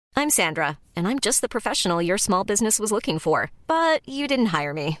I'm Sandra, and I'm just the professional your small business was looking for. But you didn't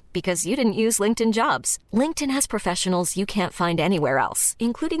hire me because you didn't use LinkedIn Jobs. LinkedIn has professionals you can't find anywhere else,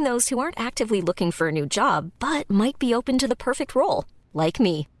 including those who aren't actively looking for a new job, but might be open to the perfect role, like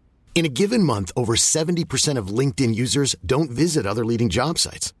me. In a given month, over 70% of LinkedIn users don't visit other leading job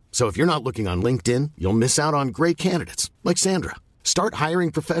sites. So if you're not looking on LinkedIn, you'll miss out on great candidates, like Sandra. Start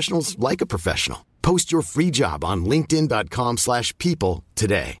hiring professionals like a professional. Post your free job on linkedin.com/people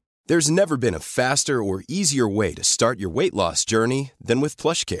today. There's never been a faster or easier way to start your weight loss journey than with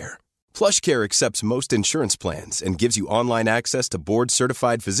PlushCare. PlushCare accepts most insurance plans and gives you online access to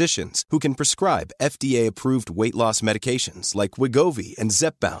board-certified physicians who can prescribe FDA-approved weight loss medications like Wegovy and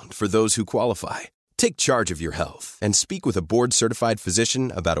Zepbound for those who qualify. Take charge of your health and speak with a board-certified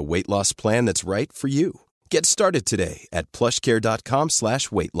physician about a weight loss plan that's right for you. Get started today at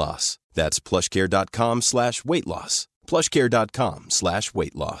plushcare.com/weightloss. That's plushcare.com/weightloss.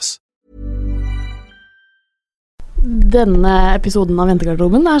 plushcare.com/weightloss. Denne episoden av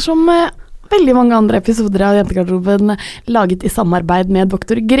Jentegarderoben som veldig mange andre episoder av Jentegarderoben laget i samarbeid med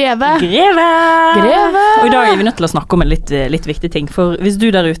Dr. Greve. Greve! Og i dag vi nødt til å snakke om en litt viktig ting, for hvis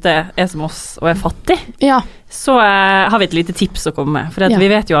du der ute som oss og fattig, ja, så har vi et lite tips å komme med, for vi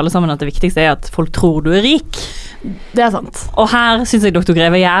vet jo alle sammen at det viktigste at folk tror du rik. Det sant. Og her synes jeg Dr.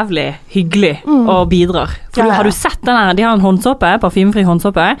 Greve jævlig hyggelig og bidrar. For har du sett den her? De har en håndsåpe, parfymefri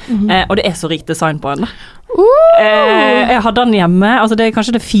håndsåpe, og det så rikt design på den. Jeg hadde den hjemme, altså det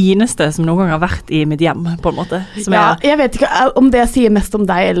kanskje det fineste som noen gang har vært i mitt hjem, på en måte. Jeg vet ikke om det sier mest om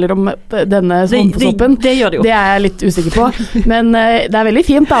deg eller om denne håndpåsåpen. Det gjør det jo. Det jeg litt usikker på, men det veldig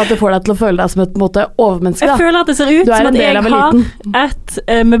fint da, at det får deg til å føle deg som et på en måte overmenneske. Da. Jeg føler at det ser ut som at jeg har et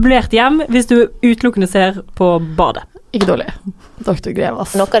møblert hjem hvis du utelukkende ser på badet. Ikke dårlig. Dr. Greve,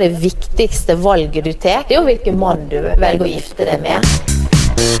 ass. Noe av det viktigste valget du tar, jo hvilken mann du velger å gifte deg med.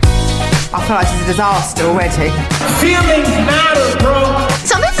 I feel like it's a disaster already. Feelings matter, bro.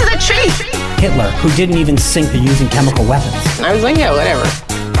 So this is a treat. Hitler, who didn't even think of using chemical weapons. I was like, yeah, whatever.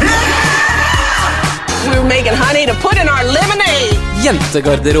 We were making honey to put in our lemonade.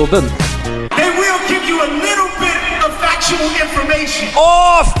 Jentegarderoben. And we'll give you a little bit of factual information.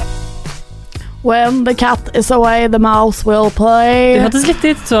 Off! When the cat is away, the mouse will play. Det hørtes litt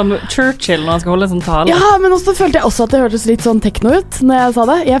ut som Churchill når han skal holde en sånn tale. Ja, men også følte jeg også at det hørtes litt sånn techno ut når jeg sa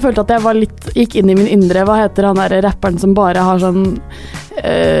det. Jeg følte at jeg var gikk inn i min indre. Hva heter han der rapperen som bare har sånn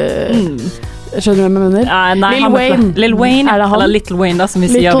skjønner du hvem jeg mener? Nei, Lil Wayne. Eller Little Wayne da, som vi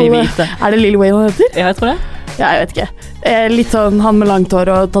sier vi hvite. Det Lil Wayne han heter? Ja, jeg tror det. Ja, jeg vet ikke. Litt sånn han med langt hår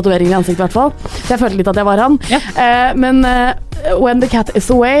og tatovering i ansiktet i hvert fall. Så jeg følte litt at jeg var han. Ja. Men When the cat is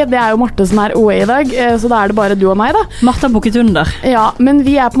away, det jo Marte som away i dag, så da det bare du og meg da. Marte har bukket under. Ja, men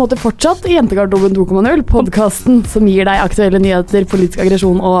vi på en måte fortsatt i Jentegarderoben 2.0, podcasten som gir deg aktuelle nyheter, politisk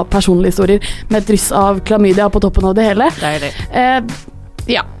aggresjon og personlige historier med et dryss av klamydia på toppen av det hele. Deilig.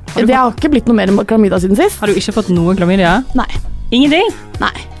 Ja, det har ikke blitt noe mer enn klamydia siden sist. Har du ikke fått noe klamydia? Nei. Ingenting?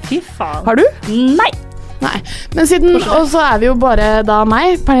 Nei. Fy faen. Har du? Nei. Nei, men siden, og så vi jo bare da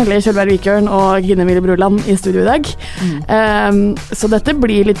meg, Pernille Kjølberg Vikørn og Gine Mille Broland i studio i dag. Så dette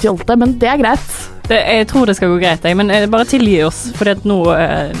blir litt fjolte, men det greit. Jeg tror det skal gå greit, men bare tilgi oss, for nå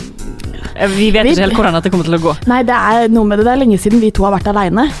vi vet ikke helt hvordan dette kommer til å gå. Nei, det noe med det, lenge siden vi to har vært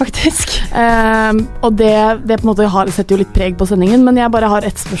alene. Faktisk. Og det på en måte setter jo litt preg på sendingen, men jeg bare har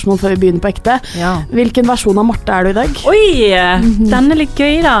et spørsmål før vi begynner på ekte. Ja. Hvilken versjon av Marte du i dag? Oi, den litt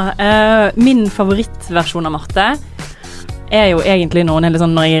gøy da. Min favorittversjon av Marte jo egentlig noen litt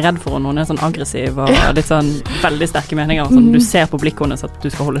sånn, når jeg redd for noen sånn aggressiv og litt sånn veldig sterke meninger, sånn, du ser på blikket hennes at du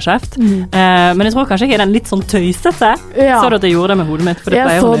skal holde kjeft. Men jeg tror kanskje jeg den litt sånn tøysete. Så du at jeg gjorde det med hodet mitt, for det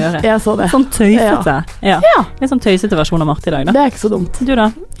pleier hun å gjøre. Jeg så det. Sånn tøysete. Ja. Litt sånn tøysete versjon av Marte i dag da. Det ikke så dumt. Du da?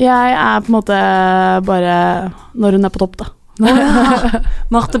 Jeg på en måte bare når hun på topp da.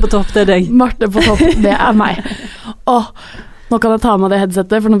 Marte på topp, det deg. Marte på topp, det meg. Nå kan jeg ta med det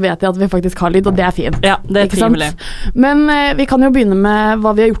headsetet, for nå vet jeg at vi faktisk har lyd, og det fint. Ja, det trivelig. Men vi kan jo begynne med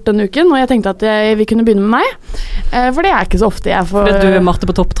hva vi har gjort denne uken, og jeg tenkte at vi kunne begynne med meg, for det ikke så ofte jeg får... For du Marte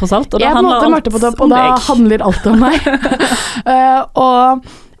på topp, tross alt, og da handler alt Marte på topp, og da handler alt om meg. Og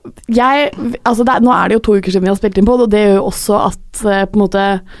altså nå det jo 2 uker siden vi har spilt inn på det, og det gjør jo også at på en måte...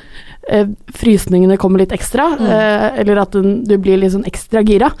 frysningene kommer litt ekstra, eller at du blir litt sånn ekstra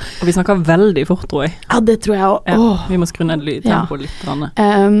gira. Og vi snakker veldig fort, tror jeg. Ja, det tror jeg også. Ja, vi må skru ned lydtempo litt.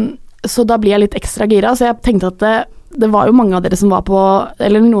 Så da blir jeg litt ekstra gira, så jeg tenkte at det var jo mange av dere som var på,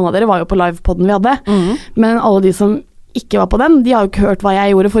 eller noen av dere var jo på livepodden vi hadde, men alle de som ikke var på den, de har jo ikke hørt hva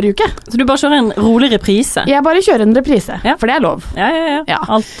jeg gjorde forrige uke. Så du bare kjører en rolig reprise? Jeg bare kjører en reprise, for det er lov. Ja.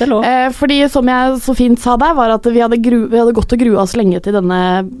 Alt er lov. Fordi som jeg så fint sa der, var at vi hadde gått og grua oss lenge til denne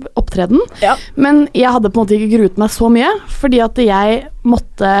opptreden. Ja. Men jeg hadde på en måte ikke gruet meg så mye, fordi at jeg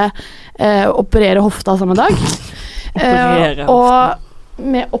måtte operere hofta samme dag. Og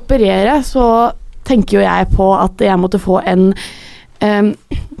med operere så tenker jo jeg på at jeg måtte få en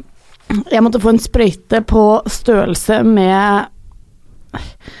sprøyte på størrelse med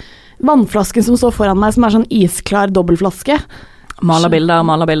vannflasken som står foran meg, som er sånn isklar dobbeltflaske. Maler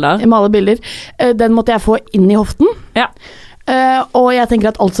bilder. Den måtte jeg få inn i hoften. Ja. Og jeg tenker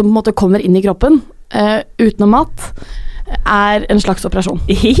at alt som på en måte kommer inn i kroppen, utenom mat, er en slags operasjon.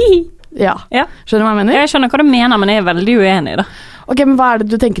 Ja. Skjønner du hva jeg mener? Jeg skjønner hva du mener, men jeg er veldig uenig i det. Ok, men hva er det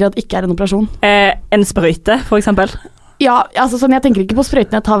du tenker at ikke er en operasjon? En sprøyte, for eksempel. Ja, altså sånn, jeg tenker ikke på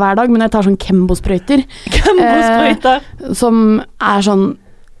sprøytene jeg tar hver dag, men jeg tar sånn Kembo-sprøyter. Som er sånn,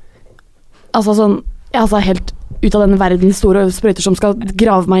 helt ut av denne verdens store sprøyter som skal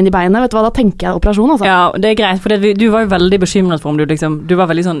grave meg inn i beinet. Vet du hva, da tenker jeg operasjon, altså. Ja, det er greit, for du var jo veldig bekymret for om du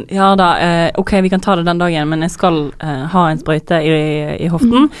var veldig sånn, ja da, ok, vi kan ta det den dagen, men jeg skal ha en sprøyte i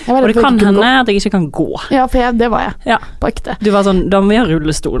hoften, og det kan hende at jeg ikke kan gå. Ja, for det var jeg, på ekte. Du var sånn, da må vi ha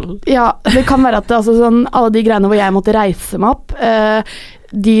rullestol. Ja, det kan være at sånn, alle de greiene hvor jeg måtte reise meg opp,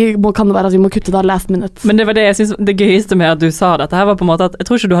 kan det være at vi må kutte da last minute. Men det var det jeg synes det gøyeste med at du sa dette her var på en måte at jeg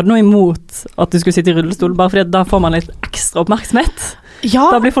tror ikke du hadde noe imot at du skulle sitte i rullestol, bare fordi da får man litt ekstra oppmerksomhet. Ja.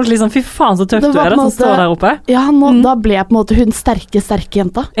 Da blir folk litt sånn, fy faen så tøft du er som står der oppe. Ja, da ble jeg på en måte hun sterke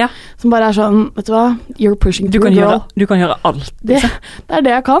jenta. Ja. Som bare er sånn, vet du hva, you're pushing through, girl. Du kan gjøre alt. Det er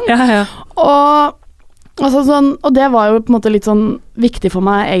det jeg kan. Ja. Og det var jo på en måte litt sånn viktig for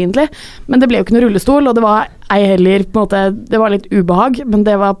meg egentlig, men det ble jo ikke noe rullestol, og det var ei heller på en måte, det var litt ubehag, men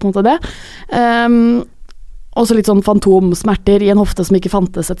det var på en måte det. Også litt sånn fantomsmerter i en hofte som ikke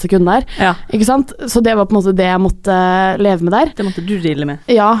fantes et sekund der, ikke sant? Så det var på en måte det jeg måtte leve med der. Det måtte du deale med.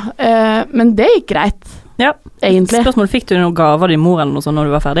 Ja, men det gikk greit, egentlig. Spørsmål, fikk du noen gaver av din mor eller noe sånt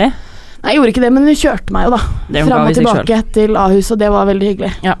når du var ferdig? Nei, jeg gjorde ikke det, men hun kjørte meg jo da, fram og tilbake til Ahus, og det var veldig hyggelig.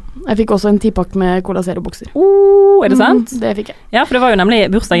 Ja. Jeg fikk også en 10-pakk med Cola Zero-bokser. Er det sant? Det fikk jeg. Ja, for det var jo nemlig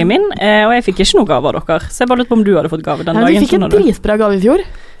bursdagen min, og jeg fikk ikke noe gave av dere, så jeg bare lurte på om du hadde fått gave den dagen. Vi fikk en dritbra gave i fjor.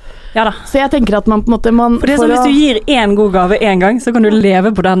 Ja da. Så jeg tenker at man på en måte for det er sånn, hvis du gir en god gave en gang, så kan du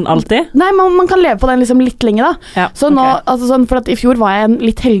leve på den alltid? Nei, man kan leve på den liksom litt lenge da. Ja, så nå, altså sånn, for at i fjor var jeg i en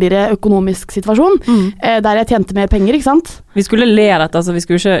litt heldigere økonomisk situasjon, der jeg tjente mer penger, ikke sant? Vi skulle le dette, altså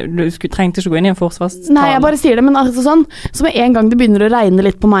du trengte ikke gå inn i en forsvarstale. Nei, jeg bare sier det, men altså sånn, så med en gang det begynner å regne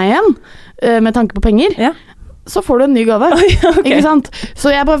litt på meg igjen, med tanke på penger, så får du en ny gave, ikke sant?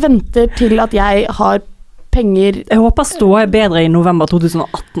 Så jeg bare venter til at jeg har penger. Jeg håper stå er bedre i november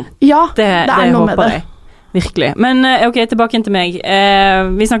 2018. Ja, det er noe med det. Virkelig. Men ok, tilbake inn til meg.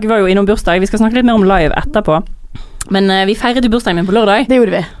 Vi var jo innom bursdag. Vi skal snakke litt mer om live etterpå. Men vi feiret jo bursdagen min på lørdag. Det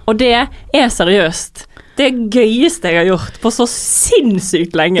gjorde vi. Og det er seriøst det gøyeste jeg har gjort på så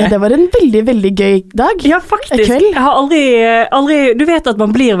sinnssykt lenge. Ja, det var en veldig, veldig gøy dag. Ja, faktisk. Jeg har aldri du vet at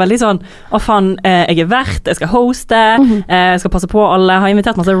man blir veldig sånn, faen, jeg er vert, jeg skal hoste, jeg skal passe på alle, jeg har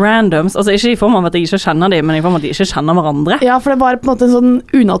invitert masse randoms, altså ikke i form av at jeg ikke kjenner dem, men i form av at de ikke kjenner hverandre. Ja, for det var på en måte en sånn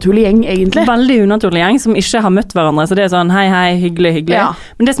unaturlig gjeng, egentlig. Veldig unaturlig gjeng som ikke har møtt hverandre, så det er sånn, hei, hyggelig. Ja.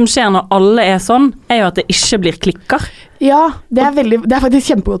 Men det som skjer når alle er sånn, er jo at det ikke blir klikker. Ja, det er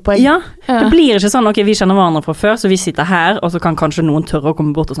faktisk kjempegodt poeng. Ja, det blir ikke sånn, ok, vi kjenner hverandre fra før, så vi sitter her, og så kan kanskje noen tørre å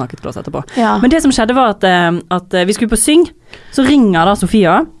komme bort og snakke til oss etterpå. Ja. Men det som skjedde var at vi skulle på Syng, så ringer da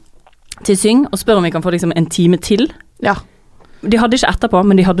Sofia til Syng og spør om vi kan få liksom en time til. Ja. De hadde ikke etterpå,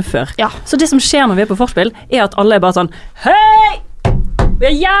 men de hadde før. Ja. Så det som skjer når vi er på forspill, er at alle er bare sånn, hei! Vi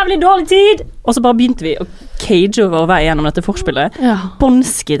har jævlig dårlig tid! Og så bare begynte vi å cage over vei gjennom dette forspillet. Ja.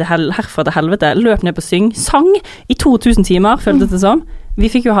 Bonski herfra til helvete, løp ned på Syng, sang i 2000 timer, føltes det som. Vi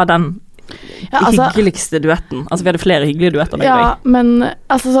fikk jo ha den hyggeligste duetten. Altså, vi hadde flere hyggelige duetter. Ja, men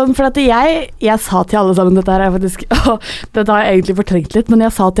altså sånn, for at jeg sa til alle sammen, dette her er faktisk, dette har jeg egentlig fortrengt litt, men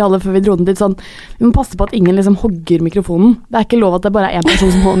jeg sa til alle før vi dro den dit sånn, vi må passe på at ingen liksom hogger mikrofonen. Det er ikke lov at det bare er en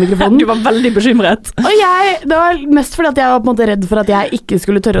person som holder mikrofonen. Du var veldig bekymret. Og det var mest fordi at jeg var på en måte redd for at jeg ikke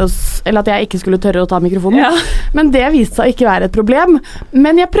skulle tørre å ta mikrofonen. Ja. Men det viste seg ikke være et problem.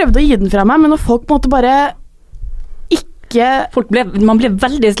 Men jeg prøvde å gi den fra meg, men når folk på en måte bare man ble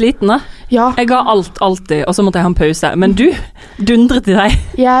veldig sliten da. Ja. Jeg ga alt alltid, og så måtte jeg ha en pause. Men du dundret i deg.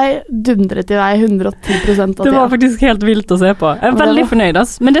 Jeg dundret i deg 110%. Det var faktisk helt vilt å se på. Jeg er veldig fornøyd.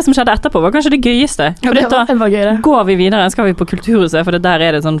 Men det som skjedde etterpå var kanskje det gøyeste. Ja, det var enda gøyere. Går vi videre, skal vi på Kulturhuset, for der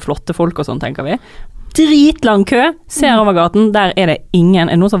er det sånn flotte folk og sånn, tenker vi. dritlang kø, ser over gaten, der det ingen,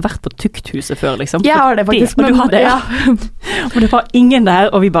 det noen som har vært på Tukthuset før, liksom? Jeg har det faktisk, og du har det, og det var ingen der,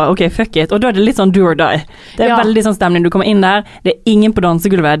 og vi bare, ok, fuck it, og da det litt sånn do or die. Det veldig sånn stemning, du kommer inn der, det ingen på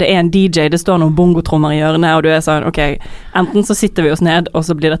dansegulvet, det en DJ, det står noen bongotrommer i hjørnet, og du sånn, ok, enten så sitter vi oss ned, og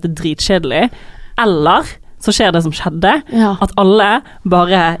så blir dette dritkjedelig, eller så skjer det som skjedde, at alle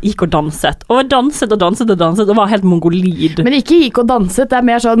bare gikk og danset. Og danset, og var helt mongolid. Men ikke gikk og danset, det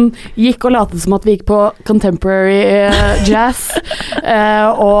mer sånn, gikk og latet som at vi gikk på contemporary jazz,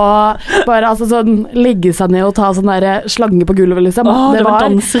 og bare altså sånn, legge seg ned og ta sånn der slange på gulvet, liksom. Det var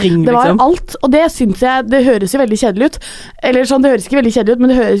dansering, liksom. Det var alt, og det synes jeg, det høres jo veldig kjedelig ut. Eller sånn, det høres ikke veldig kjedelig ut,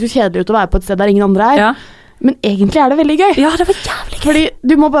 men det høres jo kjedelig ut å være på et sted der ingen andre er. Men egentlig det veldig gøy. Ja, det var jævlig gøy. Fordi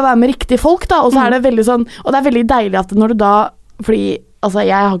du må bare være med riktige folk da, og så det veldig sånn, og det veldig deilig at når du da, fordi, altså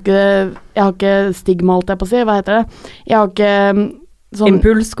jeg har ikke stigma, alt jeg på å si, hva heter det? Jeg har ikke sånn...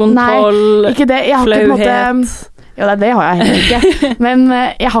 Impulskontroll, nei, ikke det, jeg har flauhet. Ikke på en måte, ja, det har jeg heller ikke, men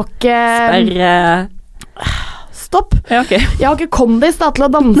jeg har ikke... Sperre... Stopp. Ja, okay. Jeg har ikke kondis da, til å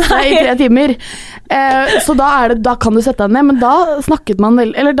danse i 3 timer. Så da kan du sette deg ned, men da snakket man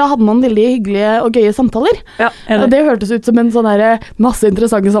da hadde man veldig hyggelige og gøye samtaler. Ja, og det hørtes ut som en sånn der masse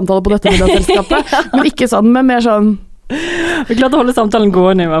interessante samtaler på dette middagsselskapet, men ikke sånn, men mer sånn vi klarte å holde samtalen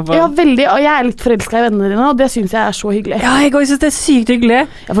gående i hvert fall. Ja, veldig, og jeg litt forelsket i vennene dine, og det synes jeg så hyggelig. Ja, jeg også synes det sykt hyggelig.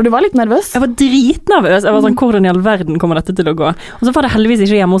 Ja, for du var litt nervøs. Jeg var dritnervøs. Jeg var sånn, hvordan i all verden kommer dette til å gå? Og så var det heldigvis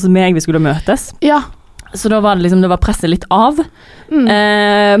ikke hjemme hos meg vi skulle møtes. Ja. Så da var det liksom, det var presset litt av.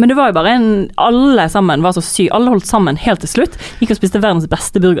 Men det var jo bare alle sammen var så syke. Alle holdt sammen helt til slutt. Gikk og spiste verdens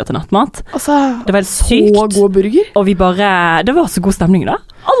beste burger til nattmat. Altså, det var helt sykt. Så god burger. Og vi bare, det var så god stemning da.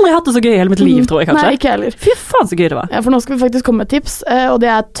 Aldri hatt det så gøy i hele mitt liv, tror jeg kanskje. Nei, ikke heller. Fy faen så gøy det var. Ja, for nå skal vi faktisk komme med et tips, og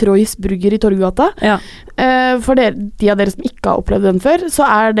det Troys burger i Torggata. Ja. For de av dere som ikke har opplevd den før, så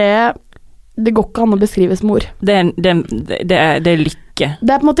det går ikke an å beskrives med ord. Det er lykke.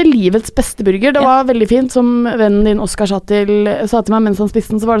 Det på en måte livets beste burger. Det var veldig fint, som vennen din Oskar sa til meg mens han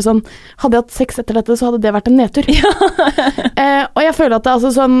spiste den, så var det sånn, hadde jeg hatt sex etter dette, så hadde det vært en nedtur. Ja. Og jeg føler at det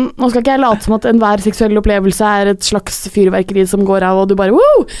altså sånn, nå skal ikke jeg late som at enhver seksuell opplevelse et slags fyrverkeri som går av, og du bare,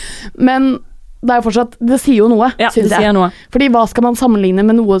 woo! Men det jo fortsatt, det sier jo noe, synes jeg. Sier noe. Fordi hva skal man sammenligne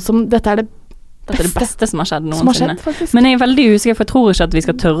med noe som, dette det beste som har skjedd noensinne. Men jeg veldig usikker, for jeg tror ikke at vi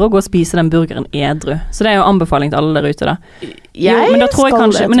skal tørre å gå og spise den burgeren edru. Så det jo anbefaling til alle der ute da. Men jeg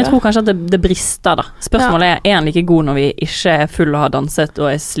tror kanskje at det brister da. Spørsmålet er den like god når vi ikke full og har danset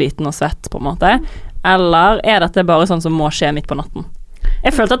og sliten og svett på en måte? Eller dette bare sånn som må skje midt på natten?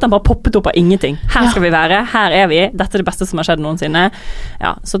 Jeg følte at den bare poppet opp av ingenting. Her skal vi være, her vi, dette det beste som har skjedd noensinne.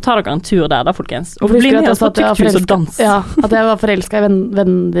 Ja, så tar dere en tur der da, folkens. Og bli med oss på Tukthus og dans. Ja, at jeg var forelsket i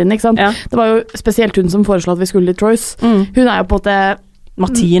vennen din, ikke sant? Ja. Det var jo spesielt hun som foreslo at vi skulle til Troys. Hun jo på en måte...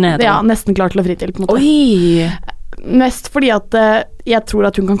 Martine heter hun. Ja, nesten klar til å fri til, på en måte. Oi! Mest fordi at jeg tror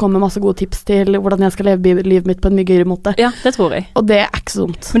at hun kan komme med masse gode tips til hvordan jeg skal leve livet mitt på en mye gøyere måte. Ja, det tror jeg. Og det ikke så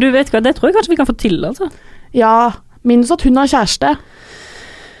dumt. Men du vet hva, det tror jeg kanskje vi kan få til, altså. Ja, minus at hun har kjæreste.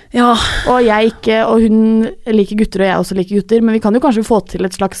 Ja. Og jeg ikke, og hun liker gutter, og jeg også liker gutter, men vi kan jo kanskje få til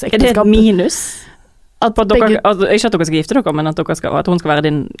et slags ekteskap. Det et minus? At dere, ikke at dere skal gifte dere, men at hun skal være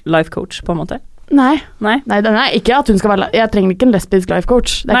din life coach, på en måte? Nei, ikke at hun skal være... Jeg trenger ikke en lesbisk life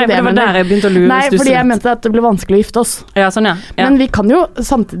coach. Nei, for det var der jeg begynte å lure. Nei, fordi jeg mente at det ble vanskelig å gifte oss. Ja, sånn ja. Men vi kan jo,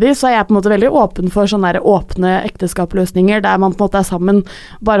 samtidig så jeg på en måte veldig åpen for sånne der åpne ekteskapløsninger, der man på en måte sammen,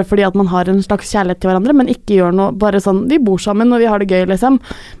 bare fordi at man har en slags kjærlighet til hverandre, men ikke gjør noe, bare sånn, vi bor sammen og vi har det gøy, liksom.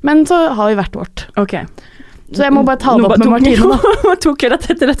 Men så har vi hvert vårt. Ok. Så jeg må bare ta det opp med Martine da. Nå tok jeg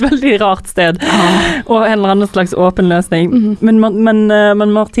dette til et veldig rart sted, og en eller annen slags åpen løsning. Men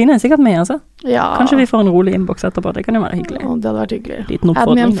Martine sikkert med, altså. Ja. Kanskje vi får en rolig inbox etterpå, det kan jo være hyggelig. Det hadde vært hyggelig. Liten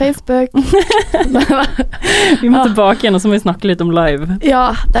oppfordring. Add me on Facebook. Vi må tilbake igjen, og så må vi snakke litt om live.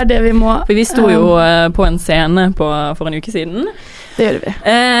 Ja, det det vi må. For vi sto jo på en scene for en uke siden. Det gjør vi.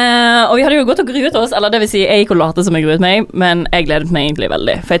 Og vi hadde jo gått og gruet oss, eller det vil si, jeg gikk og late som jeg gruet meg, men jeg gledet meg egentlig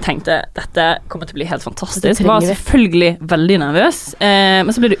veldig, for jeg tenkte, dette kommer til å bli helt fantastisk. Jeg var selvfølgelig veldig nervøs, men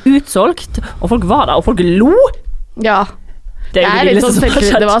så ble det utsolgt, og folk var der, og folk lo. Ja. Det litt sånn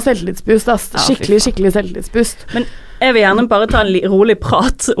det var selvtillitsboost, skikkelig selvtillitsboost. Men jeg vil gjerne bare ta en rolig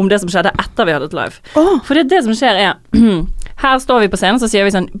prat om det som skjedde etter vi hadde et live. For det som skjer her står vi på scenen, så sier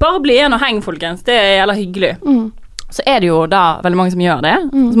vi sånn, bare bli igjen og heng, folkens, det jævla hyggelig. Så det jo da veldig mange som gjør det.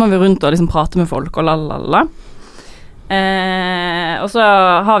 Så må vi rundt og liksom prate med folk og lalala. Og så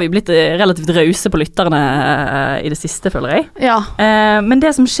har vi blitt relativt rause på lytterne i det siste, føler jeg. Ja. Men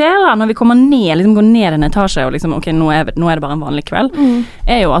det som skjer da, når vi kommer ned, liksom går ned en etasje, og liksom, ok, nå det bare en vanlig kveld,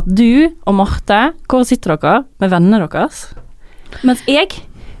 jo at du og Marte, hvor sitter dere med vennene deres? Mens jeg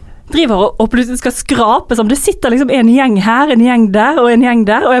driver og plutselig skal skrape som det sitter liksom en gjeng her, en gjeng der og en gjeng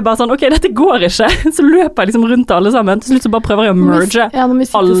der, og jeg bare sånn, ok, dette går ikke. Så løper jeg liksom rundt alle sammen. Til slutt så bare prøver jeg å merge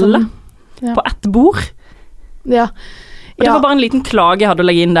alle på ett bord. Ja. Og det var bare en liten klage jeg hadde å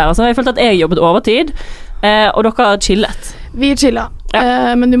legge inn der. Altså, jeg følte at jeg jobbet overtid, og dere chillet. Vi chilla.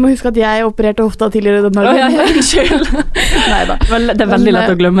 Men du må huske at jeg opererte hofta tidligere den dagen. Ja, unnskyld. Neida. Det er veldig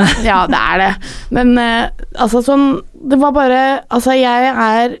lett å glemme. Ja, det er det. Men altså sånn, det var bare, altså jeg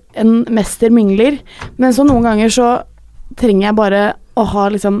er en mestermingler, men så noen ganger så trenger jeg bare å ha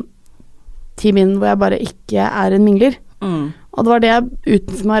liksom 10 min hvor jeg bare ikke er en mingler. Og det var det jeg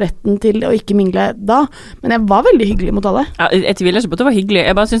uten som har retten til å ikke mingle da, men jeg var veldig hyggelig mot alle. Ja, jeg tviler ikke på at det var hyggelig,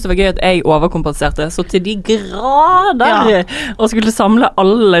 jeg bare synes det var gøy at jeg overkompenserte så til de grader, og skulle samle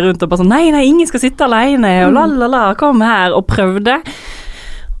alle rundt og bare sånn, nei, ingen skal sitte alene, og lalala, kom her, og prøvde.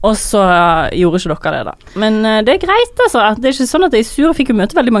 Og så gjorde ikke dere det da. Men det er greit altså, det er ikke sånn at jeg er sur og fikk jo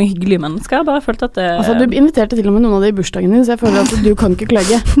møte veldig mange hyggelige mennesker, jeg bare følte at det... Altså, du inviterte til og med noen av de i bursdagen din, så jeg føler at du kan ikke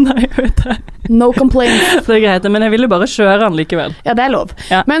klage. Nei, jeg vet det. No complaints. Det er greit, men jeg ville bare kjøre den likevel. Ja, det er lov.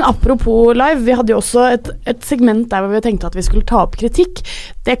 Ja. Men apropos live, vi hadde jo også et segment der hvor vi tenkte at vi skulle ta opp kritikk.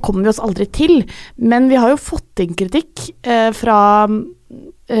 Det kommer vi oss aldri til, men vi har jo fått inn kritikk fra...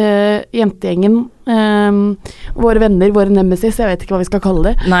 jentegjengen, våre venner, våre nemesis, jeg vet ikke hva vi skal kalle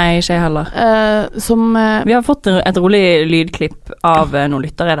det. Nei, ikke jeg heller. Vi har fått et rolig lydklipp av noen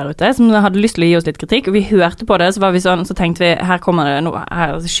lyttere der ute som hadde lyst til å gi oss litt kritikk, og vi hørte på det, så var vi sånn, så tenkte vi, her kommer det noe,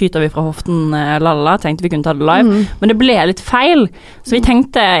 her skyter vi fra hoften, lala, tenkte vi kunne ta det live, men det ble litt feil, så vi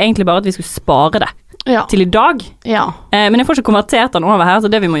tenkte egentlig bare at vi skulle spare det. Ja. Til i dag. Ja. Men jeg får ikke konvertert den over her,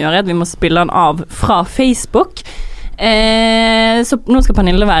 så det vi må gjøre er at vi må spille den av fra Facebook. Så nå skal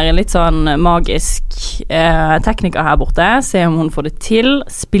Pernille være litt sånn magisk tekniker her borte, se om hun får det til,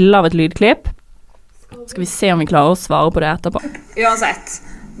 spille av et lydklipp. Skal vi se om vi klarer å svare på det etterpå. Uansett,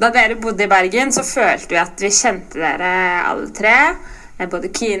 da dere bodde i Bergen så følte vi at vi kjente dere alle tre,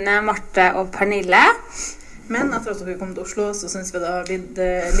 både Kine, Marte og Pernille. Men etter at vi kom til Oslo så synes vi det har blitt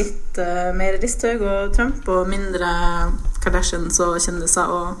litt mer Listhaug og Trump og mindre Kardashians og kjendiser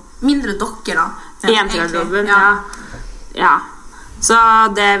og mindre dere da. Jentegarderoben, ja. Så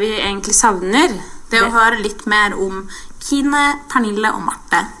det vi egentlig savner, det er å høre litt mer om Kine, Pernille og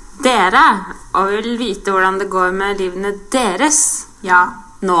Marte. Dere, og vil vite hvordan det går med livene deres. Ja,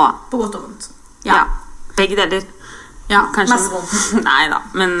 nå. På godt og vondt. Ja, begge deler. Ja, kanskje. Mest vondt. Neida,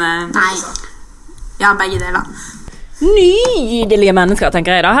 men... Nei. Ja, begge deler. Nydelige mennesker,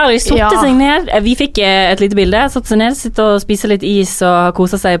 tenker jeg da. Her har de satt seg ned. Vi fikk et lite bilde, satt seg ned, sitter og spiser litt is og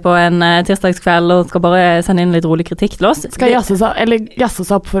koser seg på en tirsdagskveld og skal bare sende inn litt rolig kritikk til oss. Skal jasse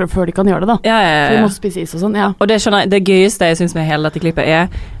seg opp før de kan gjøre det da. Ja. Så de må spise is og sånn, ja. Og det gøyeste jeg synes med hele dette klippet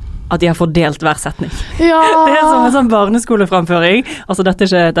er at de har fordelt hver setning. Ja! Det er som en sånn barneskoleframføring. Altså, dette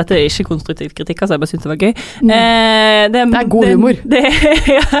er ikke konstruktiv kritikk, altså jeg bare synes det var gøy. Det er god humor. Det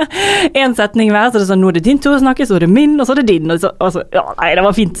er en setning hver, så det er sånn, nå er det din tur å snakke, så er det min, og så er det din. Nei, det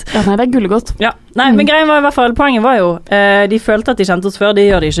var fint. Ja, nei, det er gullegodt. Ja. Nei, men greien var i hvert fall, poenget var jo, de følte at de kjente oss før, de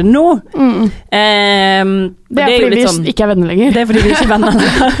gjør det ikke nå. Det er fordi vi sånn, ikke er venner lenger. Det er fordi vi ikke er venner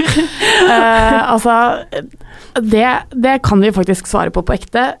lenger. Altså... Det kan vi faktisk svare på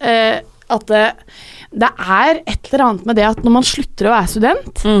ekte, at det er et eller annet med det at når man slutter å være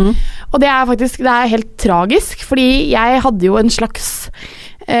student, og det er helt tragisk, fordi jeg hadde jo en slags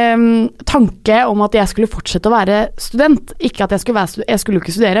tanke om at jeg skulle fortsette å være student, ikke at jeg skulle jo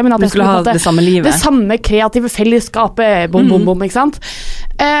ikke studere, men at jeg skulle ha det samme livet. Det samme kreative fellesskapet, bom, ikke sant?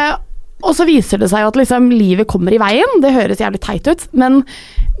 Og så viser det seg jo at liksom livet kommer i veien, det høres jævlig teit ut, men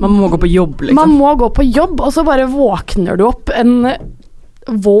man må gå på jobb, liksom. Man må gå på jobb, og så bare våkner du opp en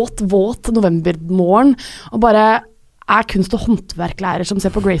våt novembermorgen, og bare er kunst- og håndverklærer som ser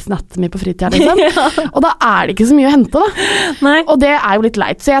på Grey's Anatomy på fritiden, liksom. Og da er det ikke så mye å hente, da. Nei. Og det er jo litt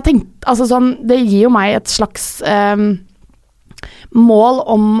leit. Så jeg tenkte, altså sånn, det gir jo meg et slags mål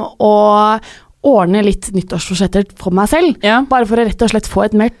om å ordne litt nyttårsforsetter for meg selv, bare for å rett og slett få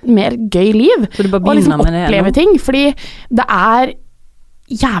et mer gøy liv, og liksom oppleve ting, fordi det er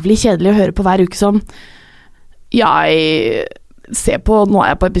jævlig kjedelig å høre på hver uke sånn, jeg ser på, nå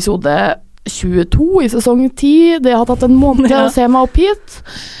er jeg på episode 22 i sesong 10, det har tatt en måned å se meg opp hit.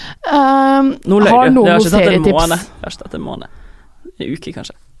 Nå løy du, det har ikke tatt en måned, en uke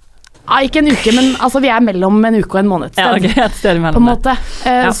kanskje. Ja, ikke en uke, men altså vi er mellom en uke og en måned. Ja, ok, et sted imellom. På en måte.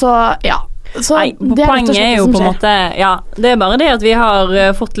 Så ja. Så nei, poenget er jo på en måte, ja, det er bare det at vi har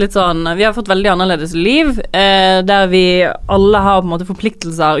fått litt sånn, vi har fått veldig annerledes liv, der vi alle har på en måte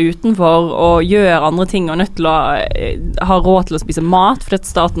forpliktelser utenfor og gjør andre ting og nødt til å ha råd til å spise mat, fordi at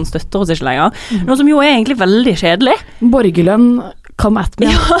staten støtter oss ikke lenger. Noe som jo er egentlig veldig kjedelig. Borgerlønn come at me.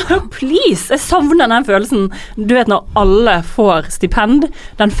 Ja, please! Jeg savner den følelsen. Du vet når alle får stipend,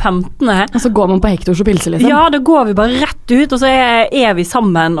 den 15. Og så går man på Hektors og pilser, liksom. Ja, da går vi bare rett ut, og så er vi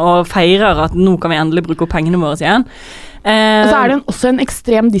sammen og feirer at nå kan vi endelig bruke opp pengene våre igjen. Og så det også en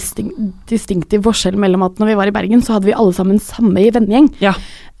ekstrem distinktiv forskjell mellom at når vi var i Bergen, så hadde vi alle sammen samme venngjeng. Ja.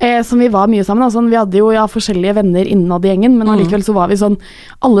 Som vi var mye sammen. Altså, vi hadde jo forskjellige venner innad i gjengen, men allikevel så var vi sånn,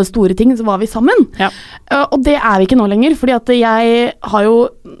 alle store ting så var vi sammen. Ja. Og det vi ikke nå lenger, fordi at jeg har jo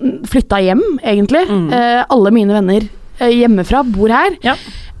flyttet hjem, egentlig. Alle mine venner hjemmefra bor her. Ja.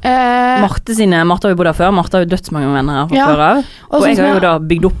 Marte har jo bodd her før. Marte har jo dødsmange venner her fra før av. Og jeg har jo da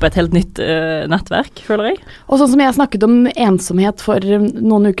bygd opp et helt nytt nettverk, føler jeg. Og sånn som jeg snakket om ensomhet for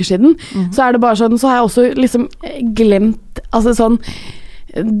noen uker siden, så det bare sånn, så har jeg også liksom glemt, altså sånn,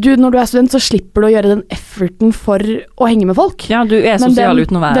 når du student, så slipper du å gjøre den efforten for å henge med folk. Ja, du sosial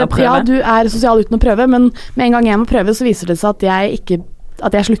uten å prøve. Ja, du sosial uten å prøve, men med en gang jeg må prøve, så viser det seg at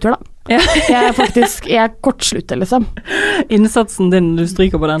jeg slutter da. Ja. Jeg kortslutter, liksom. Innsatsen din, du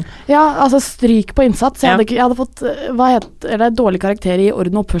stryker på den? Ja, altså stryk på innsats. Jeg hadde fått, dårlig karakter i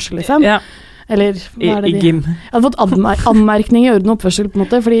orden og oppførsel, liksom. Ja. Eller, hva det? I gym. Jeg hadde fått anmerkning i orden og oppførsel, på en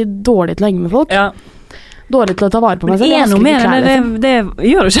måte, fordi dårlig til å henge med folk. Ja. Dårlig til å ta vare på meg selv. Men noe mer, det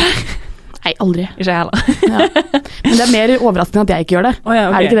gjør du ikke? Nei, aldri. Ikke heller. Ja. Men det mer overraskende at jeg ikke gjør det.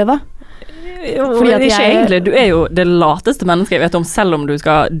 Ja, okay. Det ikke det da? Fordi at ikke egentlig, du jo det lateste mennesket jeg vet om, selv om du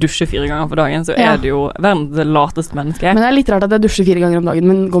skal dusje 4 ganger for dagen, så du jo verdens det lateste mennesket. Men det litt rart at jeg dusjer 4 ganger om dagen,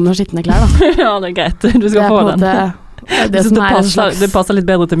 men går med skittende klær da. Ja, det greit, du skal få den. Det passer litt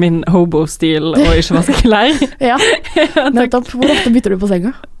bedre til min hobo-stil og ikke vaske klær. Ja, nettopp. Hvor ofte bytter du på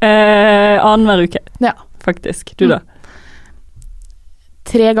senga? Annenhver uke, faktisk. Du da?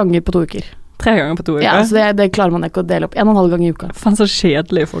 3 ganger på 2 uker. 3 ganger på 2 uker? Ja, så det klarer man ikke å dele opp 1,5 ganger i uka. Faen, så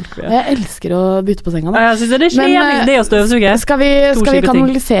kjedelige folk vi Jeg elsker å bytte på senga da. Jeg synes det kjedelig, det å støvsuge. Skal vi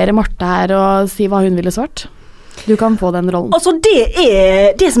kanalisere Marte her og si hva hun ville svart? Du kan få den rollen. Altså,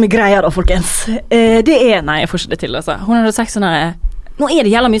 det som greia da, folkens. Nei, jeg får ikke det til, altså. Hun hadde sagt sånn her, nå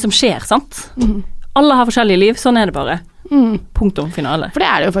det jævla mye som skjer, sant? Alle har forskjellige liv, sånn det bare. Punktum, finale. For det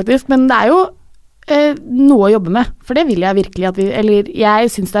det jo faktisk, men det jo noe å jobbe med. For det vil jeg virkelig at eller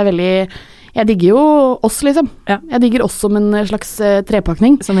jeg synes det veldig jeg digger jo oss, liksom. Ja. Jeg digger oss som en slags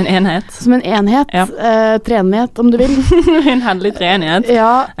trepakning. Som en enhet. Som en enhet. Ja. Treenighet, om du vil. En hendelig treenighet.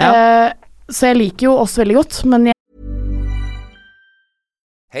 Ja, så jeg liker jo oss veldig godt, men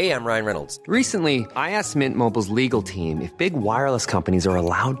Hey, I'm Ryan Reynolds. Recently, I asked Mint Mobile's legal team if big wireless companies are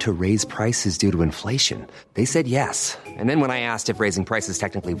allowed to raise prices due to inflation. They said yes. And then when I asked if raising prices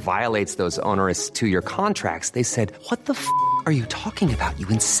technically violates those onerous 2-year contracts, they said, what the f*** are you talking about, you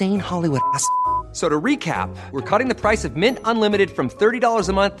insane Hollywood ass So to recap, we're cutting the price of Mint Unlimited from $30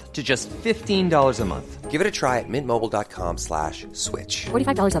 a month to just $15 a month. Give it a try at mintmobile.com/switch.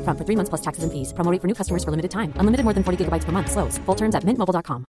 $45 up front for 3 months plus taxes and fees. Promo rate for new customers for limited time. Unlimited more than 40 gigabytes per month. Slows full terms at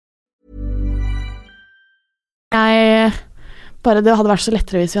mintmobile.com. Bare det hadde vært så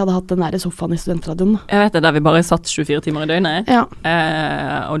lettere hvis vi hadde hatt den der sofaen i studentradioen. Jeg vet det, der vi bare satt 24 timer i døgnet. Ja.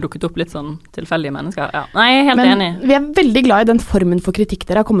 Og dukket opp litt sånn tilfeldige mennesker. Ja. Nei, jeg helt enig. Vi veldig glad i den formen for kritikk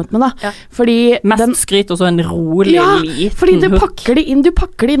dere har kommet med, da. Ja. Fordi mest skryt og så en rolig liten fordi du pakker det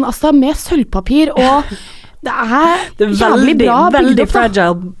inn altså, med sølvpapir, og det jævlig bra. Veldig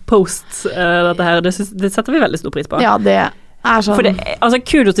fragile post, dette her. Det setter vi veldig stor pris på. Ja, det sånn. For altså,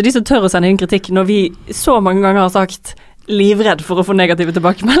 kudos til de som tør å sende inn kritikk når vi så mange ganger har sagt livredd for å få negative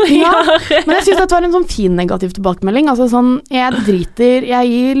tilbakemeldinger. Ja, men jeg synes det var en sånn fin negativ tilbakemelding. Altså sånn, jeg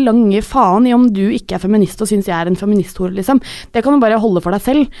gir lange faen i om du ikke feminist og synes jeg en feministhore, liksom. Det kan du bare holde for deg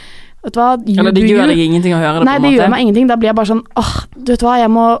selv. Vet du hva? Eller det gjør deg ingenting å høre det. Nei, det gjør meg ingenting. Da blir jeg bare sånn, du vet hva,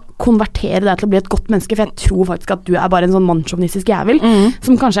 jeg må konvertere deg til å bli et godt menneske, for jeg tror faktisk at du bare en sånn mannssjåvinistisk jævel,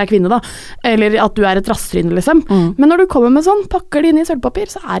 som kanskje kvinne da, eller at du et rasttryne, liksom. Men når du kommer med sånn, pakker det inn i sølvpapir,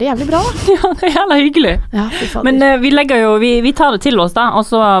 så det jævlig bra da. Ja, det jævla hyggelig. Ja, men vi legger jo, vi tar det til oss da, og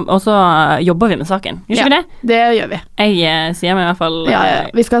så jobber vi med saken. Gjør vi det? Det gjør vi. Jeg sier meg i hvert fall... Ja.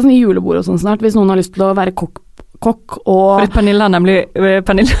 Vi skal ha sånn julebord og sånn snart, hvis noen har lyst til å være kokk og... Fordi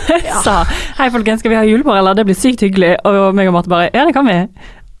Pernille sa, hei folkens, skal vi ha julebord, eller? Det blir sykt hyggelig, og meg og Marte bare, ja, det kan vi.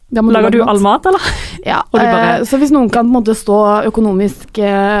 Lager du all mat, eller? Ja, så hvis noen kan på en måte stå økonomisk,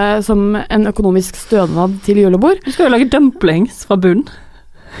 som en økonomisk stønad til julebord. Du skal jo lage dumplings fra bunn.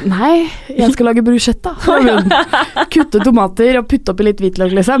 Nei, jeg skal lage bruschetta fra bunn. Kutte tomater og putte oppi litt hvitløk,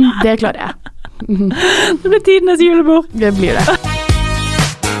 liksom. Det klarer jeg. Det blir tidenes julebord. Det blir det.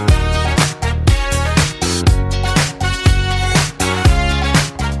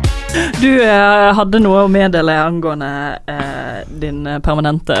 Du hadde noe å meddele angående din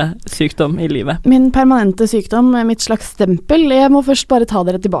permanente sykdom i livet. Min permanente sykdom, mitt slags stempel. Jeg må først bare ta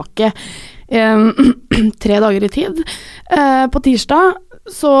dere tilbake 3 dager i tid. På tirsdag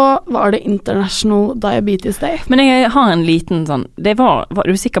så var det International Diabetes Day. Men jeg har en liten sånn, var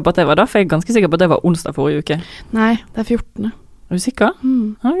du sikker på at det var da? For jeg er ganske sikker på at det var onsdag forrige uke. Nei, det er 14. Er du sikker?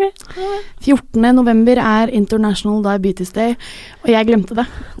 Okay. 14. november er International Diabetes Day, og jeg glemte det.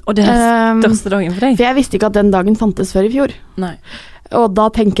 Og det er største dagen for deg? For jeg visste ikke at den dagen fantes før i fjor. Nei. Og da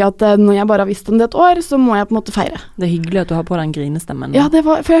tenker jeg at når jeg bare har visst om det et år, så må jeg på en måte feire. Det er hyggelig at du har på den grinestemmen. Ja,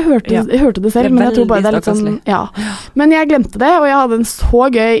 for jeg hørte det selv, men jeg tror bare det er litt sånn, ja. Men jeg glemte det, og jeg hadde en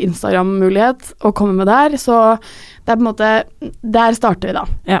så gøy Instagram-mulighet å komme med der, så det er på en måte, der starter vi da.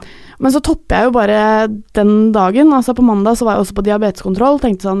 Ja. Men så topper jeg jo bare den dagen, altså på mandag så var jeg også på diabeteskontroll,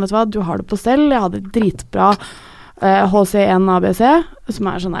 tenkte sånn, vet du hva, du har det på stell, jeg hadde dritbra HC1 ABC, som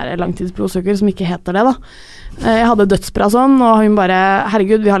er sånn her langtidsblodsukker, som ikke heter det da. Jeg hadde dødsbra sånn, og hun bare,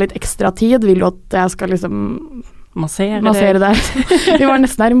 herregud, vi har litt ekstra tid, vil du at jeg skal liksom massere der? Vi var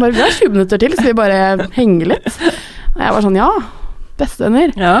nesten her, hun bare, vi har 20 minutter til, så vi bare henger litt. Og jeg var sånn, ja,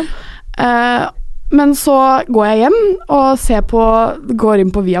 bestevenner. Ja. Men så går jeg hjem og går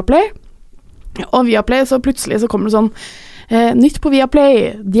inn på Viaplay, og Viaplay så plutselig så kommer det sånn, nytt på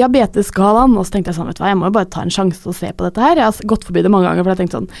Viaplay, diabetesskalaen, og så tenkte jeg sånn, vet du hva, jeg må jo bare ta en sjanse til å se på dette her. Jeg har gått forbi det mange ganger, for jeg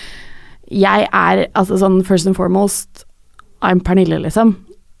tenkte sånn, jeg er, altså sånn, first and foremost, I'm Pernille, liksom.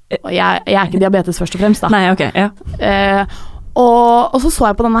 Og jeg er ikke diabetes først og fremst, da. Nei, ok, ja. Og så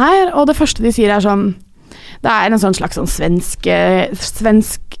jeg på denne her, og det første de sier er sånn, det er en sånn slags sånn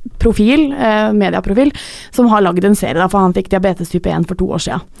svensk profil, mediaprofil, som har laget en serie da, for han fikk diabetes type 1 for 2 år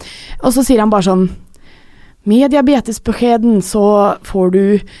siden. Og så sier han bare sånn, med diabetesbeskjeden så går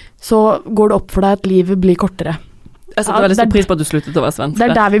det opp for deg at livet blir kortere. Jeg setter veldig stor pris på at du sluttet å være svensk. Det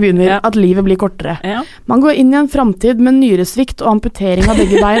er der vi begynner, at livet blir kortere. Ja. Man går inn i en fremtid med nyresvikt og amputering av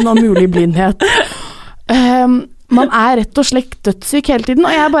begge bein og mulig blindhet. Man er rett og slett dødssyk hele tiden,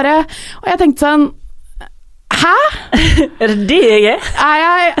 og jeg tenkte sånn, hæ? Er det det jeg er?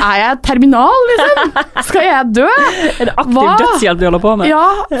 Er jeg terminal, liksom? Skal jeg dø? Er det aktiv dødshjelp du holder på med? Ja,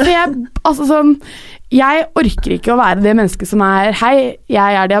 for jeg orker ikke å være det mennesket som er, hei,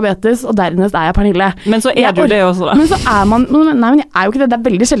 jeg er diabetes, og dernest er jeg Pernille. Men så er du det også da. Men så er man, nei, men jeg er jo ikke det, det er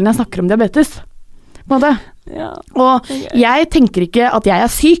veldig sjelden jeg snakker om diabetes, på en måte. Ja. Og jeg tenker ikke at jeg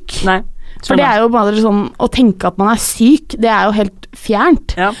er syk. Nei. For det er jo bare sånn, å tenke at man er syk, det er jo helt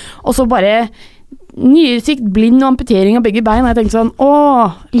fjernt. Ja. Og så bare nyresykt, blind og amputering av begge bein, og jeg tenkte sånn,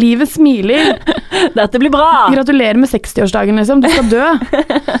 livet smiler. Dette blir bra. Gratulerer med 60-årsdagen, liksom, du skal dø.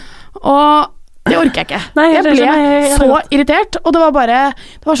 Og det orker jeg ikke. Nei, jeg ble så irritert, og det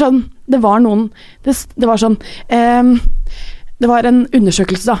var en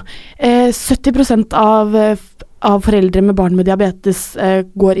undersøkelse da. 70% av foreldre med barn med diabetes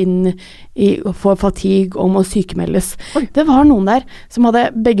går inn for fatigue og må sykemeldes. Oi. Det var noen der som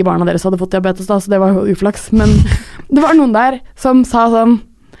begge barna deres hadde fått diabetes da, så det var jo uflaks, men det var noen der som sa sånn,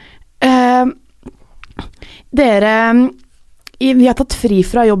 vi har tatt fri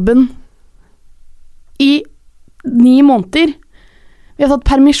fra jobben i 9 måneder. Vi har tatt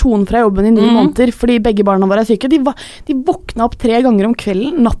permisjon fra jobben i 9 måneder fordi begge barna våre er syke. De våkna opp 3 ganger om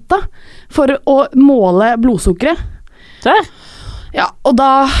kvelden, natta, for å måle blodsukkeret. Der? Ja, og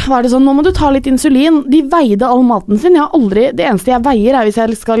da var det sånn, nå må du ta litt insulin. De veide all maten sin. Det eneste jeg veier er hvis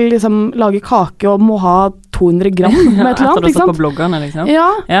jeg skal liksom lage kake og må ha 200 gram med et eller annet. Etter du har stått på bloggerne, liksom? Ja,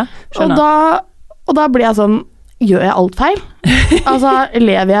 og da blir jeg sånn, gjør jeg alt feil? Altså,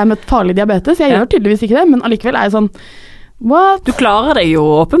 lever jeg med et farlig diabetes? Jeg gjør tydeligvis ikke det, men allikevel er jeg sånn, what? Du klarer deg jo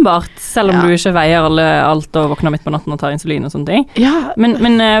åpenbart, selv om du ikke veier alt og våkner midt på natten og tar insulin og sånne ting. Ja.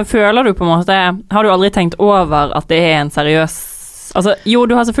 Men føler du på en måte, har du aldri tenkt over at det er en seriøs, altså, jo,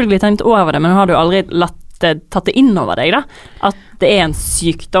 du har selvfølgelig tenkt over det, men har du aldri tatt det inn over deg da? At det er en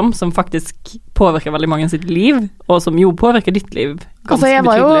sykdom som faktisk påvirker veldig mange sitt liv, og som jo påvirker ditt liv ganske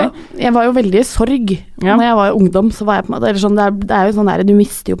betydelig. Jeg var jo veldig i sorg når jeg var ungdom, så var jeg på en måte, sånn, det er jo sånn der, du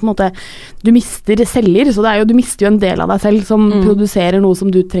mister jo på en måte, du mister celler, så du mister jo en del av deg selv som produserer noe som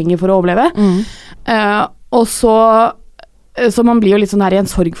du trenger for å overleve. Og så man blir jo litt sånn her i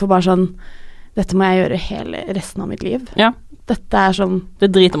en sorg for bare sånn, dette må jeg gjøre hele resten av mitt liv. Ja. Dette er sånn,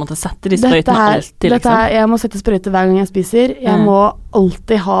 det driter om å sette de sprøytene alltid, liksom. Jeg må sette sprøyter hver gang jeg spiser. Jeg må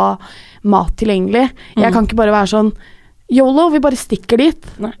alltid ha mat tilgjengelig. Jeg kan ikke bare være sånn, YOLO, vi bare stikker dit.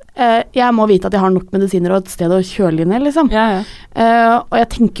 Jeg må vite at jeg har nok medisiner og et sted å kjøle inn, liksom. Ja. Og jeg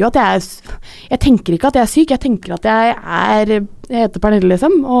tenker jo at jeg tenker ikke at jeg er syk, jeg tenker at jeg heter Pernille,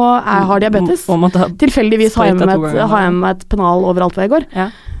 liksom, og jeg har diabetes. Tilfeldigvis har jeg med et pennal overalt hvor jeg går. Ja.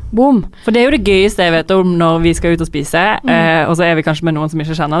 boom. For det jo det gøyeste jeg vet om når vi skal ut og spise, og så vi kanskje med noen som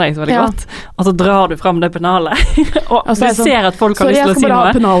ikke kjenner deg så veldig godt, og så drar du frem det pennalet, og du ser at folk har lyst til å si noe. Sorry, jeg skal bare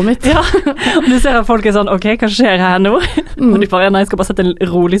ha pennalet mitt. Ja, og du ser at folk sånn, ok, hva skjer her nå? Og de bare, nei, jeg skal bare sette en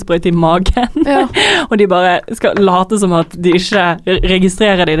rolig sprøyte i magen. Og de bare skal late som at de ikke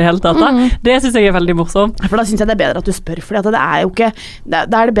registrerer det i det hele tatt. Det synes jeg veldig morsomt. For da synes jeg det bedre at du spør, for det jo ikke, da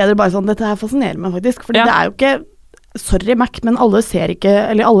det bedre bare sånn, dette her fascinerer meg faktisk, for det jo ikke, sorry Mac, men alle ser ikke,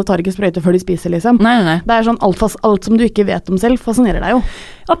 eller alle tar ikke sprøyte før de spiser liksom. Nei. Det sånn, alt som du ikke vet om selv fascinerer deg jo.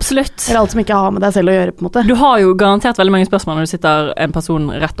 Absolutt. Eller alt som ikke har med deg selv å gjøre på en måte. Du har jo garantert veldig mange spørsmål når du sitter en person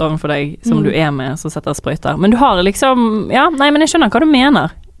rett ovenfor deg som du med, som setter sprøyter. Men du har liksom, men jeg skjønner hva du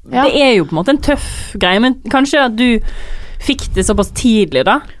mener. Det jo på en måte en tøff greie, men kanskje at du fikk det såpass tidlig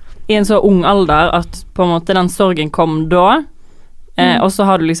da, i en så ung alder, at på en måte den sorgen kom da, og så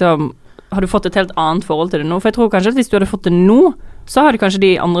har du liksom har du fått et helt annet forhold til det nå? For jeg tror kanskje at hvis du hadde fått det nå, så hadde kanskje de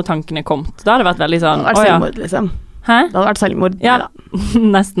andre tankene kommet. Da hadde det vært veldig sånn... Det hadde vært selvmord, liksom. Hæ? Det hadde vært selvmord. Ja,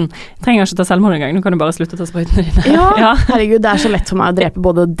 nesten. Jeg trenger ikke ta selvmord en gang, nå kan du bare slutte å ta sprøytene dine. Ja, herregud, det så lett for meg å drepe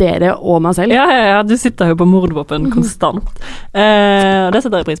både dere og meg selv. Ja, du sitter jo på mordvåpen konstant. Det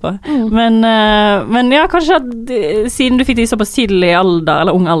setter jeg pris på. Men ja, kanskje at siden du fikk det i såpass tidlig alder,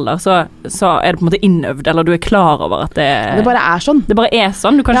 eller ung alder, så det på en måte innøvd, eller du klar over at det bare sånn. Det bare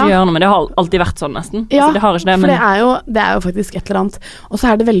sånn, du kan ikke gjøre noe, men det har alltid vært sånn nesten. Ja, altså, det har ikke det, men... for det jo faktisk et eller annet. Og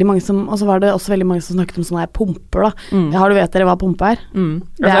så det veldig mange som, og så var det også veldig mange som snakket om sånne her pumper da. Har du vet dere hva pumpe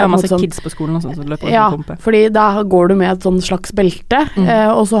Altså, jeg har masse sånn, kids på skolen og sånn, så løper rundt med pumpe. Fordi da går du med et sånn slags belte,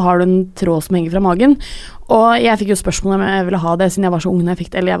 og så har du en tråd som henger fra magen. Og jeg fikk jo spørsmål om jeg ville ha det, siden jeg var så ung når jeg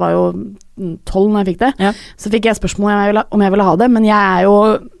fikk det, eller jeg var jo 12 når jeg fikk det. Ja. Så fikk jeg spørsmål om jeg ville ha det, men jeg og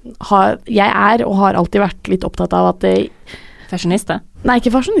har alltid vært litt opptatt av at det... Fashionista? Nei,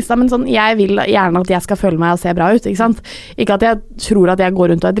 ikke fashionista, men sånn, jeg vil gjerne at jeg skal føle meg og se bra ut, ikke sant? Ikke at jeg tror at jeg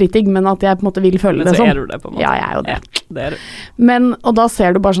går rundt og dritig, men at jeg på en måte vil føle det sånn. Men så du det på en måte. Ja, jeg jo det. Ja, det du. Men, og da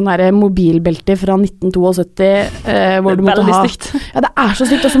ser du bare sånn der mobilbelte fra 1972, hvor du måtte ha... Veldig stygt. Ja, det så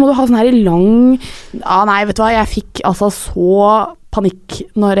stygt, og så må du ha sånn her lang... Ja, nei, vet du hva, jeg fikk altså så panikk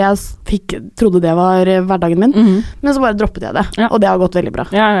når jeg trodde det var hverdagen min, men så bare droppet jeg det, og det har gått veldig bra.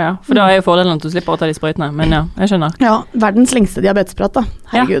 Ja, for da jo fordelen at du slipper å ta de sprøytene, men ja, jeg skjønner. Ja, verdens lengste diabetesprat da,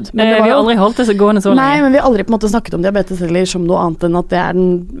 herregud. Ja, men vi har aldri holdt det så gående så lenge. Nei, men vi har aldri på en måte snakket om diabetes eller som noe annet enn at det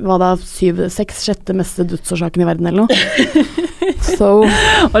den, 6-6 meste dødsårsaken i verden eller noe.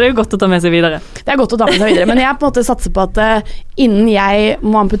 Og det jo godt å ta med seg videre. Det godt å ta med seg videre, men jeg på en måte satser på at innen jeg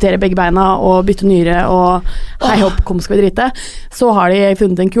må amputere begge beina og bytte nyre og hei hopp, kom skal vi drite, så har de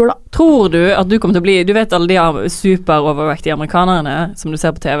funnet en kur da. Tror du at du kommer til å bli, du vet alle de superovervektige amerikanerne som du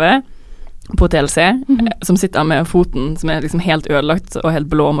ser på TV, på TLC, som sitter med foten som liksom helt ødelagt og helt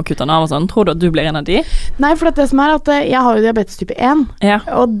blå og må kutte den av og sånn. Tror du at du blir en av de? Nei, for det som at jeg har jo diabetes type 1,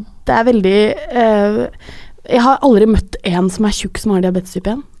 og det veldig... jeg har aldri møtt en som tjukk som har diabetes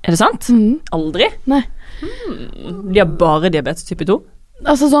type 1. Er det sant? Aldri? Nei. De har bare diabetes type 2?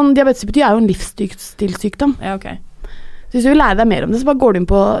 Altså sånn, diabetes type 2 jo en livsstilssykdom. Ja, ok. Så hvis du vil lære deg mer om det, så bare går du inn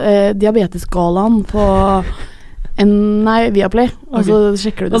på diabetesskalaen på Viaplay, og så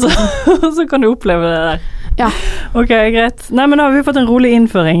sjekker du det. Og så kan du oppleve det der. Ja. Ok, greit. Nei, men da har vi fått en rolig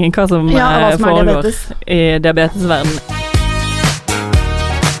innføring i hva som, hva som foregår i diabetesverdenen.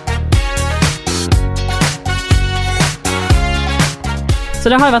 Så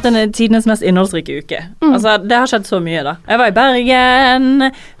det har jo vært en tidenes mest innholdsrike uke. Altså, det har skjedd så mye da. Jeg var i Bergen,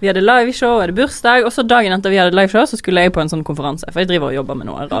 vi hadde liveshow, jeg hadde bursdag, og så dagen etter vi hadde liveshow, så skulle jeg på en sånn konferanse, for jeg driver og jobber med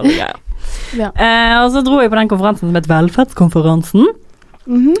noe rare greier. Og så dro jeg på den konferansen som het Velferdskonferansen.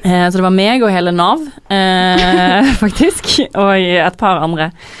 Så det var meg og hele Nav, faktisk, og et par andre.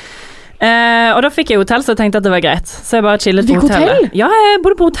 Og da fikk jeg hotell, så jeg tenkte at det var greit. Så jeg bare chillet på hotellet. Ja, jeg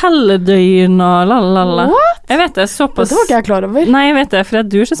bodde på hotelldøgn og lalala. What? Jeg vet det, såpass. Det var ikke jeg klar over. Nei, jeg vet det, fordi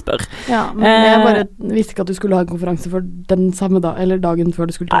du ikke spør. Ja, men jeg bare visste ikke at du skulle ha en konferanse for den samme dag, eller dagen før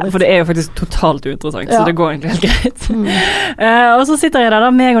du skulle ta det. For det jo faktisk totalt uinteressant, så det går egentlig helt greit. Og så sitter jeg der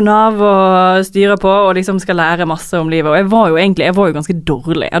da, meg og Nav og styrer på, og liksom skal lære masse om livet. Og jeg var jo ganske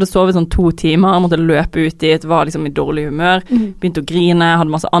dårlig. Jeg hadde sovet sånn 2 timer, måtte løpe ut dit, var liksom i dårlig humør, begynte å grine,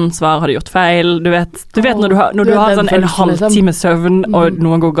 hadde masse ansvar, gjort feil, du vet når du har sånn en halvtime søvn og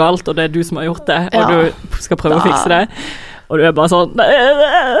noe går galt, og det du som har gjort det, og du skal prøve å fikse det, og du bare sånn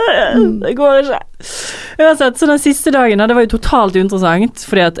det går ikke. Uansett, så den siste dagen, det var jo totalt uinteressant,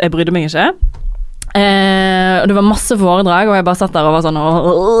 fordi at jeg brydde meg ikke, og det var masse foredrag, og jeg bare satt der og var sånn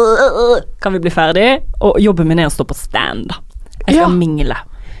kan vi bli ferdig? Og jobben min å stå på stand da. Jeg skal mingle.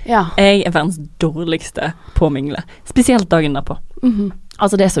 Jeg verdens dårligste på å mingle, spesielt dagen derpå.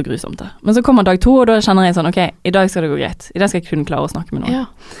 Altså, det så grusomt da. Men så kommer dag 2, og da kjenner jeg sånn, ok, i dag skal det gå greit. I dag skal jeg kunne klare å snakke med noen.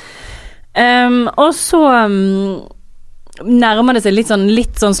 Og så nærmer det seg litt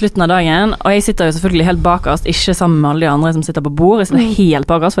sånn slutten av dagen, og jeg sitter jo selvfølgelig helt bakerst, ikke sammen med alle de andre som sitter på bord, jeg sitter helt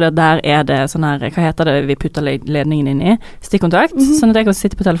bakerst, for der er det sånn her, hva heter det vi putter ledningen inn i? Stikkontakt, sånn at jeg kan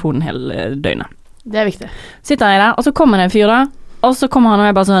sitte på telefonen hele døgnet. Det er viktig. Sitter jeg der, og så kommer det en fyr da, og så kommer han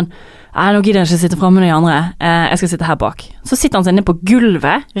og jeg bare sånn, nå gidder jeg ikke sitte fremme med de andre, jeg skal sitte her bak. Så sitter han seg ned på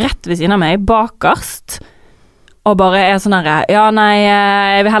gulvet, rett ved siden av meg, bakerst, og bare er sånn her, ja nei,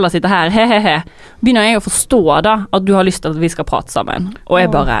 jeg vil heller sitte her, he. Begynner jeg å forstå da, at du har lyst til at vi skal prate sammen, og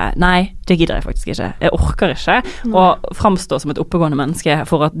jeg bare, nei, det gidder jeg faktisk ikke, jeg orker ikke å fremstå som et oppegående menneske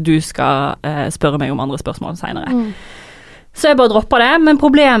for at du skal spørre meg om andre spørsmål senere. Så jeg bare dropper det, men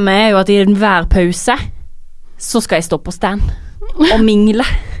problemet er jo at i hver pause, så skal jeg stå på stand og mingle.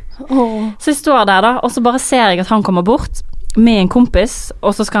 Så jeg står der da, og så bare ser jeg at han kommer bort med en kompis,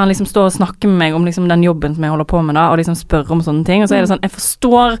 og så skal han liksom stå og snakke med meg om liksom den jobben som jeg holder på med da, og liksom spørre om sånne ting, og så er det sånn, jeg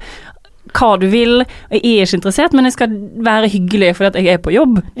forstår hva du vil, og jeg er ikke interessert, men jeg skal være hyggelig fordi at jeg er på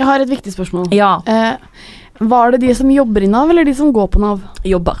jobb. Jeg har et viktig spørsmål. Ja. Var det de som jobber i NAV, eller de som går på NAV?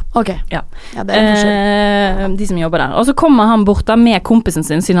 Jobber. Ok. Ja. Ja, det er forskjell. De som jobber der. Og så kommer han bort da med kompisen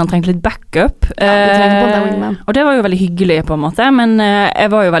sin, siden han trengte litt backup. Og det var jo veldig hyggelig på en måte, men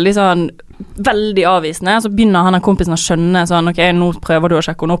jeg var jo veldig sånn, veldig avvisende. Så begynner han av kompisen å skjønne sånn, ok, nå prøver du å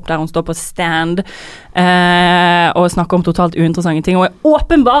sjekke henne opp der hun står på stand, og snakker om totalt uinteressante ting, og er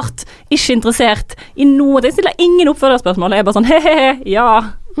åpenbart ikke interessert i noe. Jeg stiller ingen oppførerspørsmål, jeg er bare sånn, he, ja.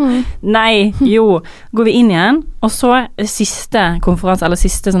 Nei, jo, går vi inn igjen, og så siste konferanse, eller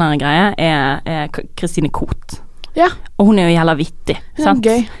siste sånne greie, er Kristine Koht. Ja. Og hun er jo jævla vittig, sant?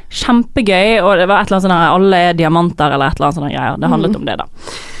 Gøy. Kjempegøy, og det var et eller annet sånn her, alle er diamanter, eller et eller annet sånne greier, det handlet om det da.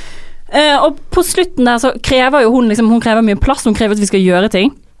 Og på slutten der så krever jo hun liksom, hun krever mye plass, hun krever at vi skal gjøre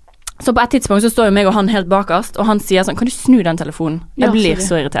ting. Så på et tidspunkt så står jo meg og han helt bakerst, og han sier sånn, kan du snu den telefonen? Jeg blir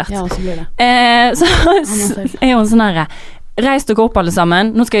så irritert. Ja, så blir det. Så er hun sånn her, reis dere opp alle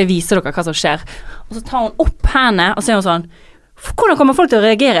sammen, nå skal jeg vise dere hva som skjer. Og så tar hun opp henne, og så er hun sånn, hvordan kommer folk til å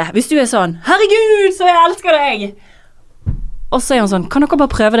reagere hvis du er sånn, herregud, så jeg elsker deg! Og så er hun sånn, kan dere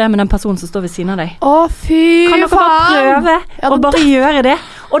bare prøve det med den personen som står ved siden av deg? Å, fy faen! Kan dere bare prøve og bare gjøre det?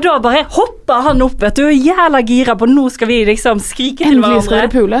 Og da bare hopper han opp, vet du, jævla gira på, nå skal vi liksom skrike til hverandre. Endelig skal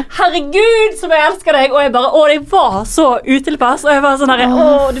dere pule. Herregud, som jeg elsker deg! Og jeg bare, det var så utilpass, og jeg var sånn her,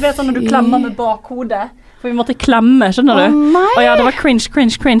 du vet sånn når du klemmer med bakhodet. For vi måtte klemme, skjønner du? Og ja, det var cringe.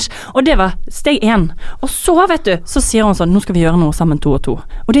 Og det var steg 1. Og så, vet du, så sier hun sånn, nå skal vi gjøre noe sammen 2 og 2.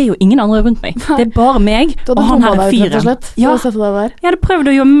 Og det er jo ingen andre rundt meg. Det er bare meg og han her fyren. Ja, jeg hadde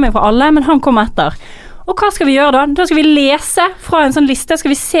prøvd å gjemme meg fra alle, men han kom etter. Og hva skal vi gjøre da? Da skal vi lese fra en sånn liste, skal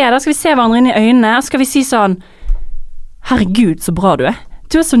vi se hverandre inn i øynene, skal vi si sånn, herregud, så bra du er.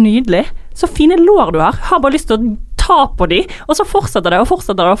 Du er så nydelig. Så fine lår du har. Har bare lyst til å ta på de, og så fortsetter det, og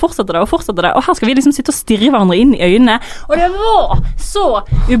her skal vi liksom sitte og stirre hverandre inn i øynene, og det var så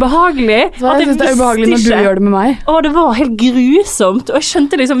ubehagelig. Så jeg synes det er ubehagelig når du gjør det med meg. Og det var helt grusomt, og jeg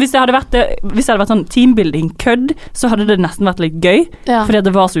skjønte liksom, hvis det hadde vært sånn teambuilding-kødd, så hadde det nesten vært litt gøy, fordi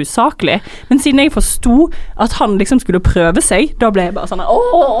det var så usaklig. Men siden jeg forstod at han liksom skulle prøve seg, da ble jeg bare sånn,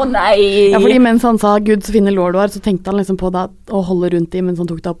 nei. Ja, fordi mens han sa, Gud, så fine lår du har, så tenkte han liksom på det å holde rundt i, mens han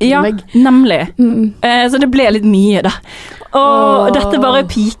tok det opp på meg. Ja, nemlig. Så det ble litt mye da. Og dette bare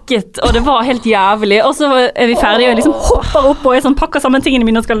piket, og det var helt jævlig. Og så er vi ferdige, og jeg liksom hopper opp og jeg sånn pakker sammen tingene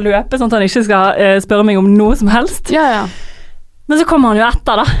mine og skal løpe, sånn at han ikke skal spørre meg om noe som helst. Ja. Men så kommer han jo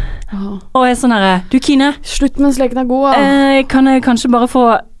etter da. Og jeg er sånn her, du Kine, slutt mens leken er god. Kan jeg kanskje bare få,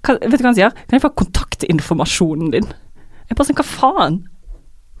 vet du hva han sier? Kan jeg få kontaktinformasjonen din? Jeg bare sånn, hva faen?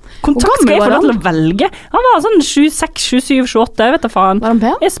 Kontakt skal jeg få lov til å velge. Han var sånn 26, 27, 28, vet du faen. Var han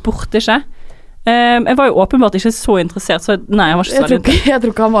pen? Jeg spurte ikke. Jeg var jo åpenbart ikke så interessert, så nei, jeg var ikke så veldig. Jeg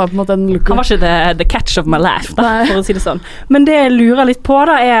tror ikke han var på en måte en looker. Han var ikke the catch of my life, da, for å si det sånn. Men det jeg lurer litt på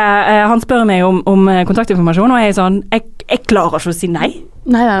da, han spør meg om kontaktinformasjon, og jeg er sånn, jeg klarer ikke å si nei.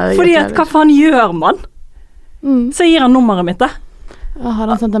 Fordi at, hva faen gjør man? Så gir han nummeret mitt da. Har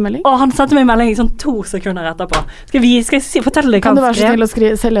han sendt en melding? Og han sendte meg en melding sånn 2 sekunder etterpå. Skal jeg fortelle deg hva han skrev? Kan du være så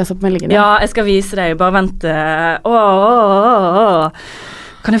snill å lese opp meldingen? Ja, jeg skal vise deg, bare vent.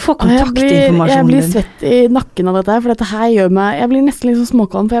 Kan jeg få kontaktinformasjonen din? Jeg blir svett i nakken av dette her, for dette her gjør meg, jeg blir nesten litt sånn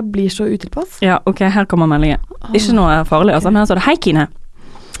småkvalm, for jeg blir så utilpass. Ja, ok, her kommer meldingen. Ikke noe farlig, altså, men han sa det, hei Kine,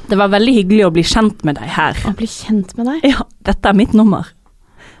 det var veldig hyggelig å bli kjent med deg her. Å bli kjent med deg? Ja, dette er mitt nummer.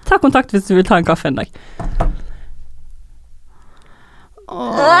 Ta kontakt hvis du vil ta en kaffe en dag.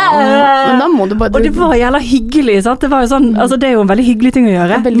 Men da må du bare... Og det var jævla hyggelig, sant? Det var jo sånn, altså det er jo en veldig hyggelig ting å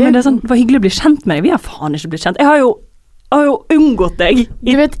gjøre, men det er sånn, det var hyggelig å bli kjent med deg. Vi har faen ikke blitt kjent. Jeg har jo har jo unngått deg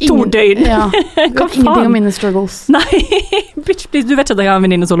i 2 døgn. Ja, du vet ingenting om mine struggles. Nei, bitch, please, du vet ikke at jeg har en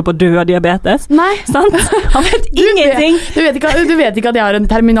venninne som holder på å dø av diabetes? Nei. Sant? Han vet ingenting. Du vet ikke at jeg har en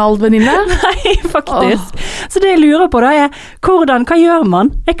terminal venninne? Nei, faktisk. Så det jeg lurer på da hva gjør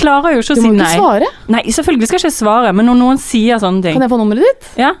man? Jeg klarer jo ikke å si nei. Du må ikke svare. Nei, selvfølgelig skal jeg ikke svare, men når noen sier sånne ting. Kan jeg få nummeret ditt?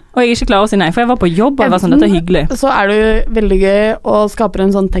 Ja, og jeg ikke klarer å si nei, for jeg var på jobb, og jeg var sånn, dette hyggelig. Så det jo veldig gøy å skape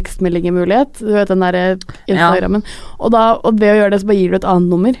en sånn tekstmeldingemulighet, du vet den der Instagrammen, og ved å gjøre det så bare gir du et annet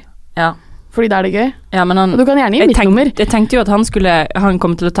nummer. Ja. Fordi det det gøy. Ja, men og du kan gjerne gi mitt nummer. Jeg tenkte jo at han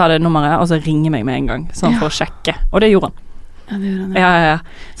kom til å ta det nummeret, og så ringe meg med en gang, sånn for å sjekke. Og det gjorde han. Ja, det gjorde han. Ja.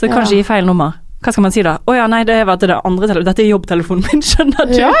 Så det kan ikke gi feil nummer. Hva skal man si da? Nei, det var til det andre telefonen. Dette jobbtelefonen min, skjønner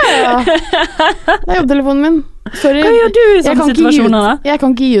du? Ja. Det jobbtelefonen min. Sorry. Hva gjør du i sånne situasjoner da? Jeg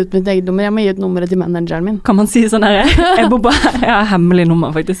kan ikke gi ut mitt eget nummer, jeg må gi ut nummeret til manageren min. Kan man si sånn her? Jeg har hemmelig nummer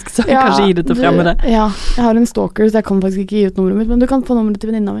faktisk, så jeg kan ikke gi det til fremmede. Ja, jeg har en stalker, så jeg kan faktisk ikke gi ut nummeret mitt, men du kan få nummeret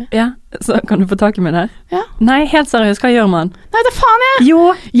til venninna mi. Ja, så kan du få tak i meg der? Ja. Nei, helt seriøst, hva gjør man? Nei, det faen jeg! Jo.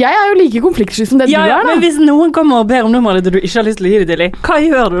 Jeg jo like konfliktsky som det du da. Men hvis noen kommer og ber om nummeret ditt, og du ikke har lyst til å gi det til dem, hva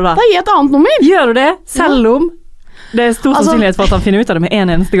gjør du da? Da gir jeg et annet nummer. Gjør du det? Selv om det stor sannsynlighet for at han finner ut av det med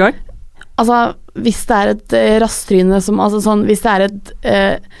en eneste gang? Altså, hvis det et rasttryne som, altså sånn, hvis det et,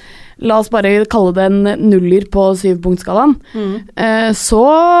 la oss bare kalle det en nuller på 7-punktskalaen, så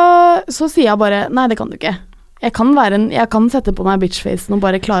sier jeg bare, nei, det kan du ikke. Jeg kan sette på meg bitchfacen og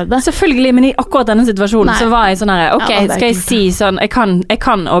bare klare det. Selvfølgelig, men i akkurat denne situasjonen så var jeg sånn her, ok, skal jeg si sånn, jeg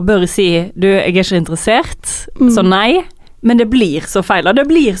kan og bør si, du, jeg ikke interessert, så nei, men det blir så feil, og det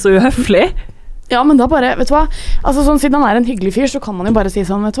blir så uhøflig. Ja, men da bare, vet du hva, altså sånn, siden han en hyggelig fyr, så kan man jo bare si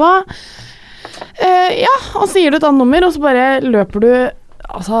sånn, vet du hva, ja, og så gir du et annet nummer, og så bare løper du,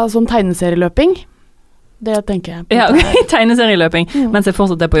 altså sånn tegneserieløping, det tenker jeg på. Ja, tegneserieløping, mens jeg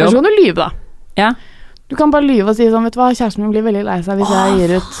fortsatt på jobb. Så kan du lyve da. Ja. Du kan bare lyve og si sånn, vet du hva, kjæresten min blir veldig lei seg hvis jeg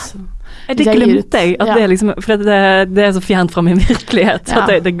gir ut... Det glemte jeg, at det liksom, for det så fjernt fra min virkelighet, at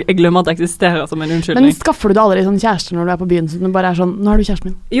jeg glemmer at det eksisterer som en unnskyldning. Men skaffer du deg aldri sånn kjærester når du på byen, så du bare sånn, nå har du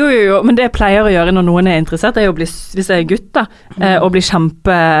kjæresten min? Jo, men det jeg pleier å gjøre når noen interessert, jo å bli, hvis jeg gutt da, å bli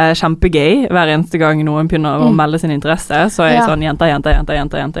kjempegøy hver eneste gang noen begynner å melde sin interesse, så jeg sånn, jente.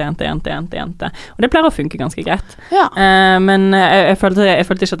 Og det pleier å funke ganske greit. Men jeg følte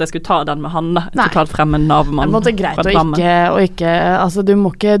ikke at jeg skulle ta den med han da, et totalt fremmed navemann. Det er greit å ikke, altså du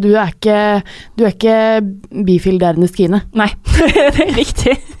er ikke bifil dernest Kine. Nei, det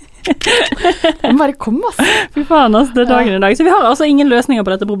riktig. Det må bare komme, altså. Fy faen, altså, det dagen i dag. Så vi har altså ingen løsninger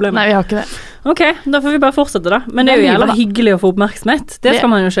på dette problemet. Nei, vi har ikke det. Ok, da får vi bare fortsette da. Men det jo jævla hyggelig å få oppmerksomhet. Det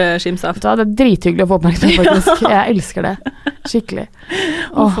skal man jo ikke skimse av. Det drithyggelig å få oppmerksomhet, faktisk. Jeg elsker det. Skikkelig.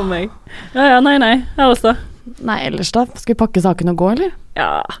 For meg. Ja, nei. Her også. Nei, ellers da. Skal vi pakke saken og gå, eller?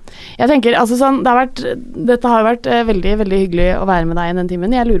 Ja. Jeg tenker, altså sånn, dette har vært veldig, veldig hyggelig å være med deg i den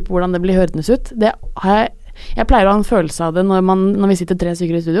timen. Jeg lurer på hvordan det blir hørende ut. Det har jeg pleier å ha en følelse av det når vi sitter 3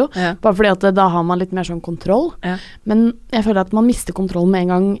 stykker i studio, bare fordi at da har man litt mer sånn kontroll. Men jeg føler at man mister kontroll med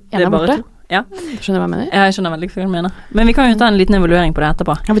en gang en borte. Ja. Skjønner du hva jeg mener? Ja, jeg skjønner veldig hva du mener. Men vi kan jo ta en liten evaluering på det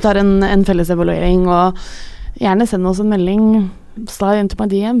etterpå. Ja, vi tar en felles evaluering, og gjerne send oss en melding. Slide into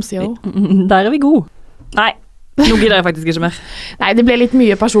my DMs, yo. Der vi gode. Nei. Nå gidder jeg faktisk ikke mer. Nei, det ble litt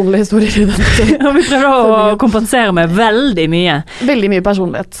mye personlige historier i dette. Ja, vi prøver å kompensere med veldig mye. Veldig mye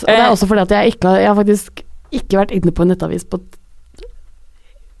personlighet. Og det også fordi at jeg har faktisk ikke vært inne på en nettavis på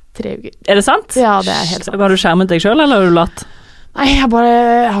 3 uker. Er det sant? Ja, det helt sant. Har du skjermet deg selv, eller har du latt? Nei, jeg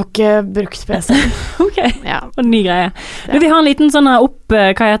har ikke brukt PC. Ok, og ny greie. Men vi har en liten sånn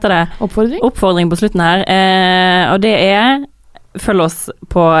hva heter det? Oppfordring på slutten her, og det følg oss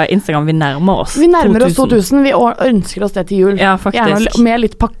på Instagram, vi nærmer oss 2000. Vi nærmer oss 2000, vi ønsker oss det til jul. Ja, faktisk. Gjerne med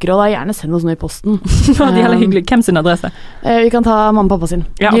litt pakker, og da gjerne send oss noe i posten. Det er jævlig hyggelig. Hvem sin adresse? Vi kan ta mamma og pappa sin.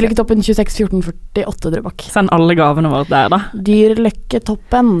 Ja, Dyrløkketoppen 26 14 48 Drøbak. Send alle gavene våre der da.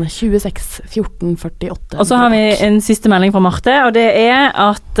 Dyrløkketoppen 26 14 48 Og så har vi en siste melding fra Marte, og det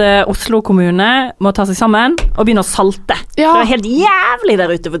at Oslo kommune må ta seg sammen og begynne å salte. Ja. Det helt jævlig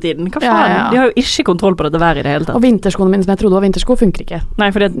der ute for tiden. Hva faen? Ja. De har jo ikke kontroll på dette været i det hele tatt. Og vinterskoene mine som jeg trodde var vintersko funker ikke. Nei,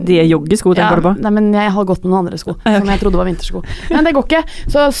 fordi de joggesko, tenker du på? Nei, men jeg har gått med noen andre sko, som jeg trodde var vintersko. Men det går ikke.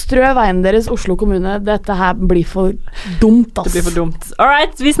 Så strø veien deres, Oslo kommune. Dette her blir for dumt, ass. Det blir for dumt. All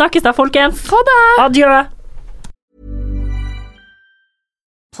right, vi snakkes da, folkens. Ha det! Adjø!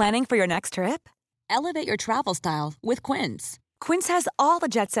 Planning for your next trip? Elevate your travel style with Quince. Quince has all the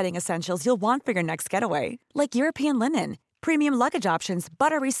jet-setting essentials you'll want for your next getaway, like European linen, premium luggage options,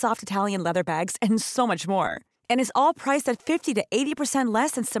 buttery soft Italian leather bags, and so much more. And is all priced at 50 to 80%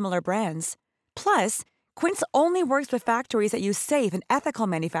 less than similar brands. Plus, Quince only works with factories that use safe and ethical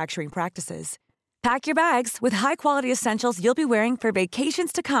manufacturing practices. Pack your bags with high-quality essentials you'll be wearing for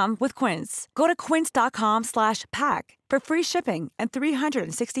vacations to come with Quince. Go to quince.com/pack for free shipping and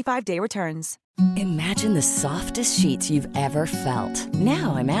 365-day returns. Imagine the softest sheets you've ever felt.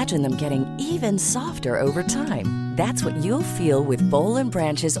 Now imagine them getting even softer over time. That's what you'll feel with Boll &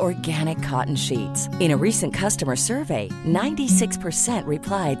 Branch's organic cotton sheets. In a recent customer survey, 96%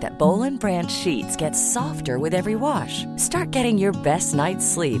 replied that Boll & Branch sheets get softer with every wash. Start getting your best night's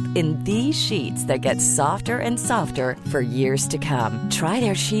sleep in these sheets that get softer and softer for years to come. Try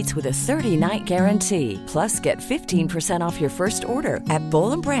their sheets with a 30-night guarantee. Plus, get 15% off your first order at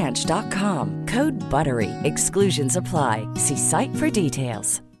bollandbranch.com. Code BUTTERY. Exclusions apply. See site for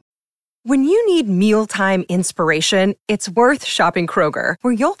details. When you need mealtime inspiration, it's worth shopping Kroger,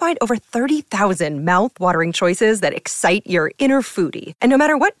 where you'll find over 30,000 mouth-watering choices that excite your inner foodie. And no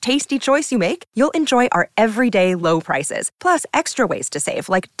matter what tasty choice you make, you'll enjoy our everyday low prices, plus extra ways to save,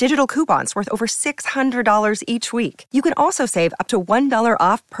 like digital coupons worth over $600 each week. You can also save up to $1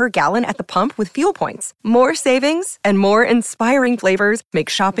 off per gallon at the pump with fuel points. More savings and more inspiring flavors make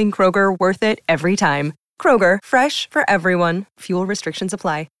shopping Kroger worth it every time. Kroger, fresh for everyone. Fuel restrictions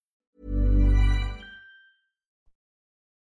apply.